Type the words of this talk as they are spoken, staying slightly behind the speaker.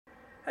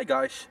Hi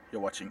guys,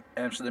 you're watching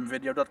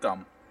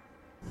AmsterdamVideo.com.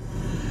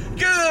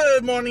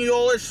 Good morning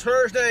all, it's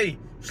Thursday.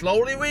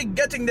 Slowly we're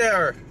getting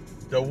there.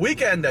 The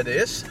weekend that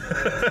is.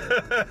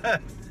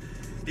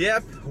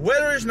 Yep,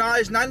 weather is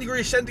nice, 9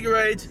 degrees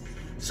centigrade.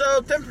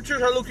 So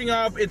temperatures are looking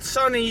up, it's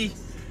sunny,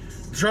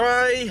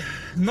 dry,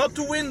 not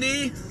too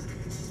windy.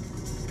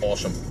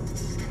 Awesome.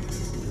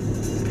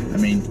 I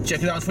mean,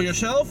 check it out for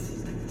yourself.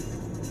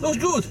 Looks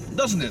good,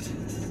 doesn't it?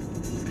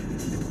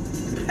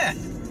 Heh.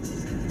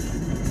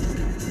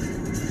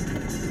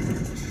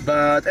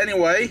 But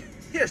anyway,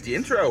 here's the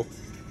intro.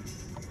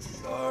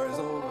 Stars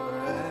over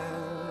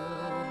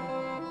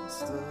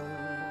Amsterdam.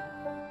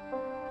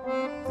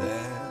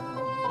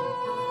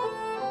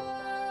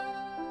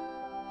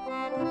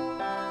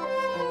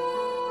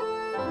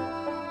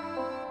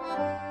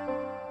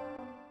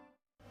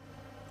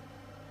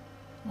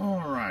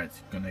 Alright,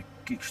 gonna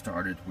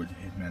kickstart it with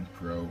Hitman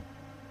Pro.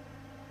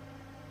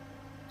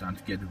 Time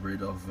to get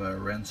rid of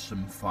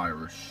ransom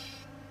virus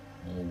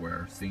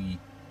malware thingy.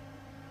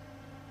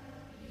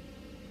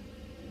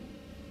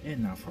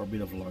 And now for a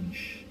bit of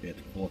lunch at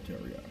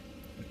Qualteria.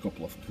 A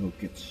couple of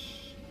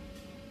croquettes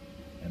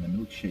and a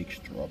milkshake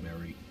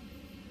strawberry.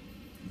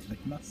 It's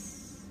like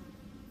mass.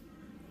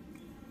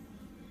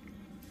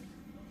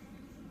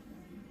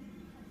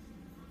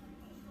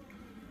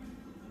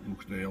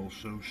 Looks they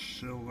also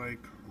sell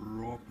like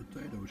raw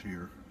potatoes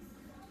here.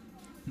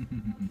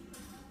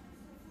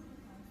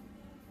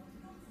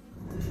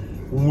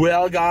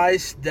 Well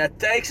guys, that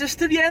takes us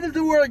to the end of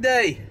the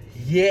workday.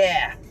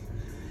 Yeah!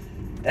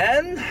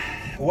 And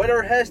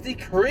weather has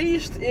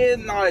decreased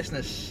in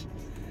niceness.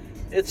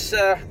 It's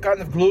kind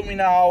of gloomy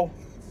now.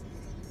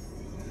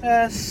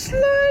 A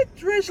slight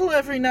drizzle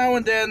every now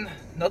and then.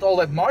 Not all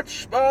that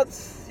much, but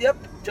yep,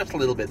 just a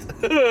little bit.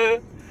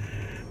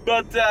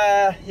 But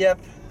yep,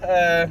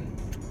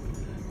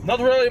 not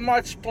really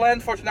much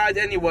planned for tonight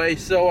anyway.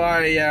 So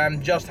I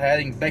am just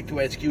heading back to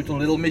HQ to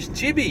little Miss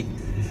Chibi,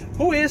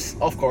 who is,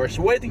 of course,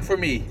 waiting for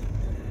me.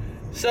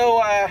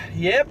 So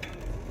yep,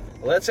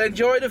 let's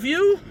enjoy the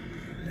view.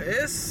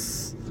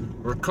 Yes,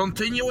 we're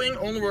continuing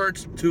onward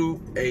to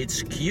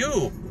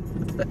HQ.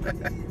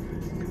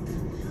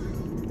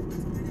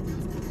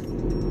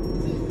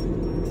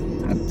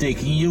 I'm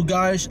taking you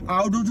guys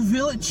out of the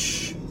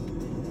village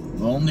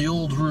on the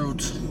old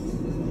route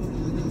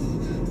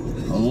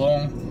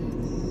along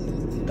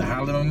the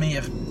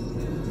Haarlemmermeer,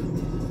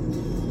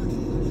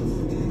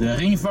 the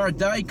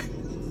Ringvaartdijk.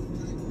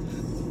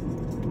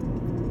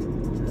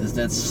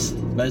 That's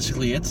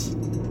basically it.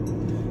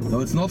 No,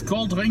 it's not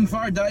called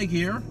Ringvaartdijk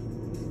here.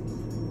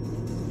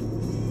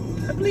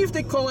 I believe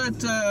they call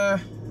it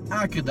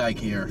Akerdijk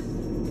here.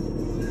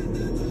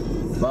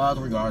 But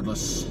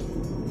regardless,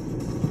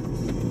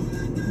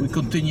 we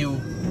continue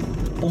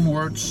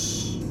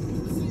onwards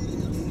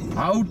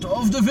out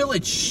of the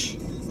village.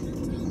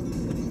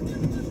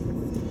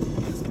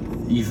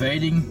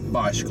 Evading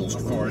bicycles,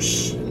 of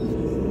course.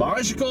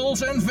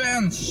 Bicycles and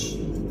vans.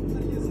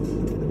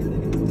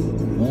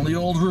 On the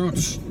old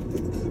routes.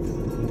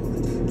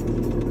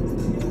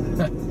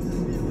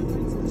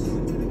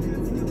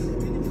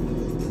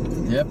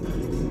 Yep.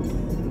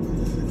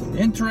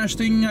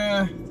 Interesting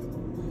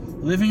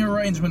living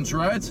arrangements,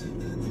 right?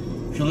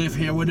 If you live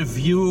here with a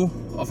view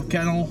of a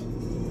canal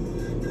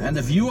and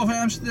a view of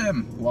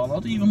Amsterdam, while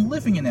not even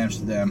living in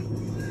Amsterdam.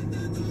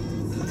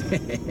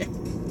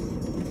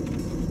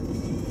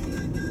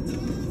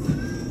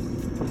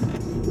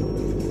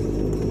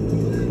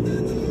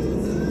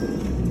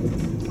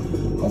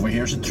 Over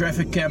here's a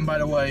traffic cam, by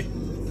the way.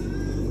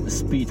 A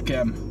speed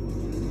cam.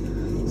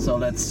 So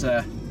let's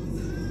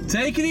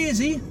take it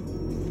easy.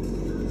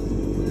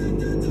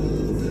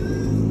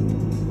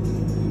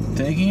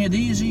 Taking it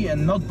easy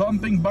and not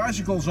bumping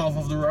bicycles off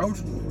of the road,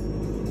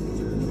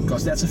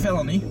 because that's a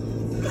felony.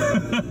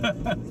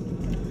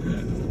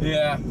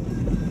 Yeah,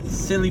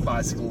 silly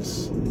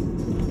bicycles.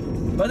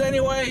 But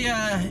anyway,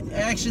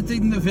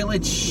 exiting the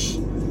village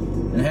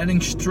and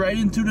heading straight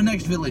into the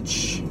next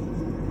village.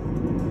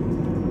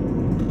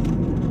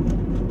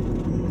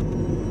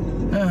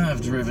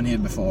 I've driven here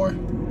before.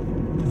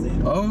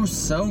 Oh,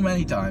 so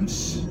many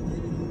times.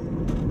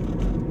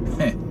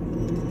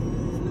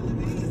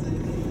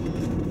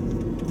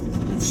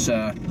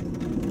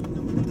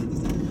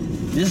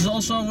 This is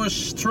also a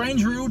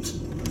strange route.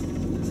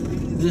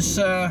 This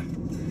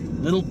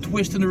little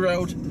twist in the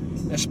road,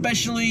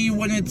 especially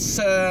when it's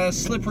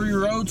slippery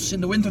roads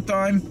in the winter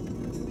time.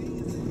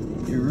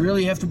 You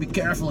really have to be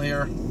careful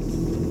here,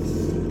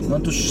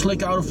 not to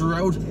slick out of the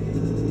road.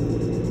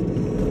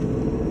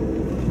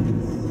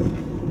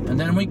 And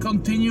then we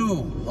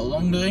continue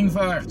along the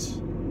Ringvaart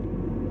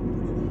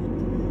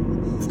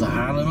of the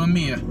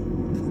Haarlemmermeer.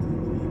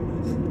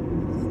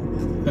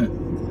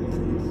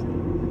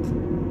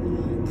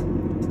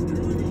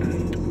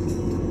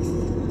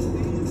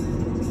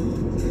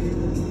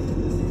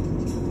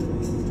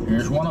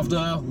 Here's one of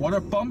the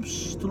water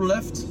pumps to the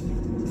left.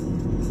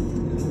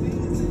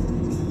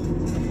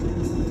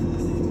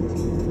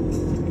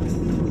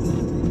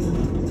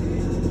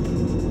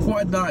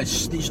 Quite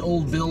nice, these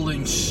old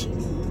buildings.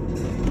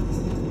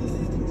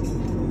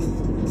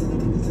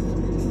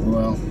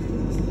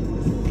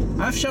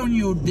 I've shown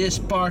you this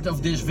part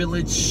of this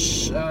village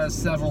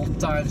several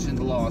times in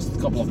the last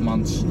couple of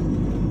months.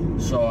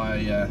 So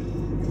I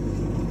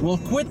will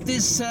quit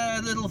this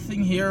little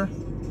thing here.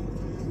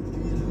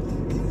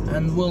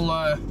 And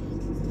we'll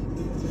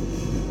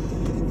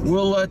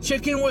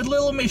check in with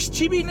little Miss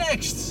Chibi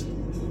next.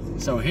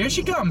 So here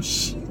she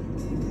comes.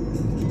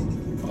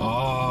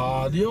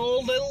 Ah, the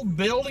old little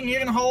building here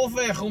in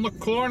Halfweg on the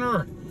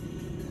corner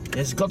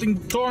is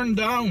getting torn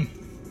down.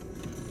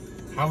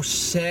 How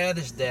sad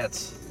is that?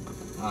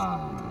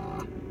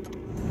 Ah.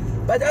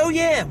 But oh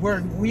yeah,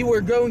 we were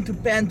going to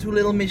pan to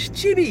little Miss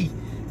Chibi.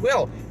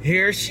 Well,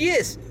 here she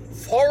is,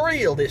 for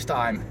real this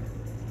time.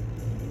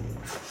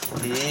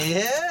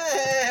 Yeah,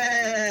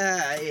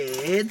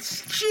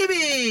 it's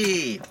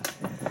Chibi.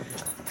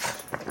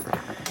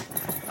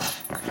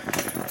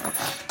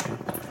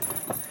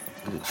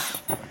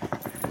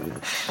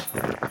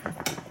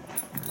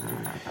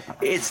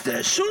 It's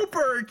the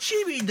Super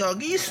Chibi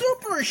Doggy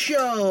Super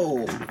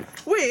Show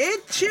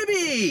with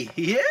Chibi.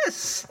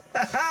 Yes.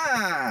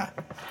 Haha.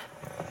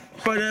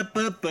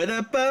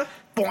 Ba-da-ba-ba-da-ba.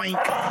 Boink.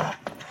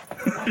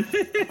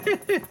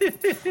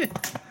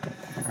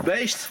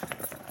 Beest.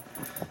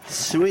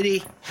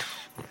 Sweetie.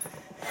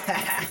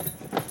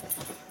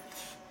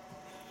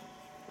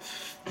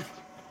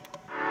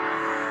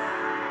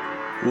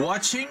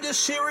 Watching the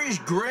series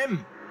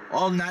Grimm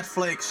on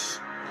Netflix.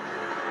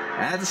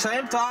 And at the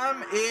same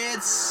time,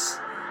 it's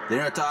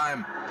dinner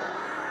time.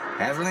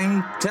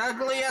 Having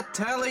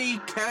tagliatelle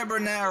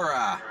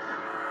carbonara,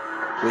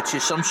 which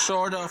is some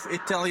sort of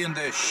Italian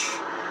dish.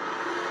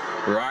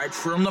 Right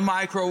from the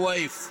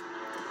microwave.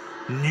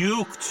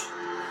 Nuked.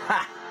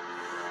 Ha!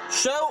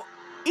 So,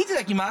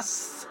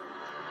 itadakimasu.